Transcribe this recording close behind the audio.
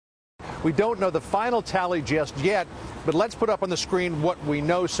We don't know the final tally just yet, but let's put up on the screen what we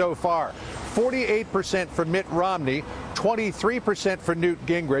know so far. 48% for Mitt Romney, 23% for Newt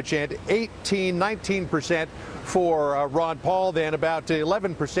Gingrich, and 19% for Ron Paul, then about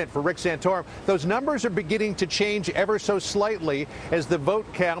 11% for Rick Santorum. Those numbers are beginning to change ever so slightly as the vote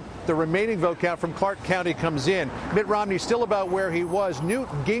count, the remaining vote count from Clark County comes in. Mitt Romney still about where he was. Newt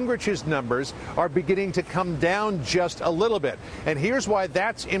Gingrich's numbers are beginning to come down just a little bit. And here's why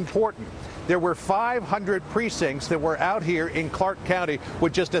that's important. There were 500 precincts that were out here in Clark County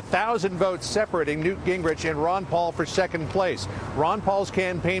with just 1,000 votes separating Newt Gingrich and Ron Paul for second place. Ron Paul's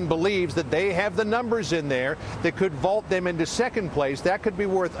campaign believes that they have the numbers in there that could vault them into second place. That could be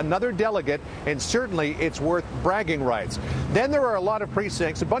worth another delegate, and certainly it's worth bragging rights. Then there are a lot of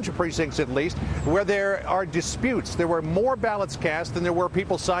precincts, a bunch of precincts at least, where there are disputes. There were more ballots cast than there were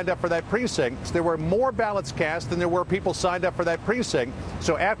people signed up for that precinct. There were more ballots cast than there were people signed up for that precinct.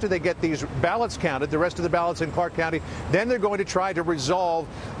 So after they get these ballots counted, the rest of the ballots in Clark County, then they're going to try to resolve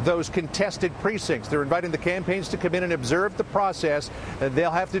those contested precincts. They're inviting the campaigns to come in and observe the process. They'll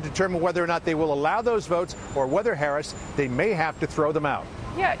have to determine whether or not they will allow those votes, or whether, Harris, they may have to throw them out.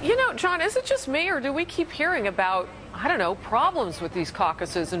 Yeah, you know, John, is it just me, or do we keep hearing about, I don't know, problems with these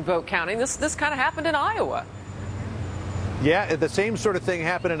caucuses and vote counting? This kind of happened in Iowa. Yeah, the same sort of thing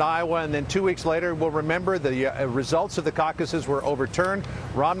happened in Iowa, and then 2 weeks later, we'll remember the results of the caucuses were overturned.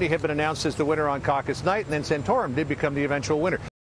 Romney had been announced as the winner on caucus night, and then Santorum did become the eventual winner.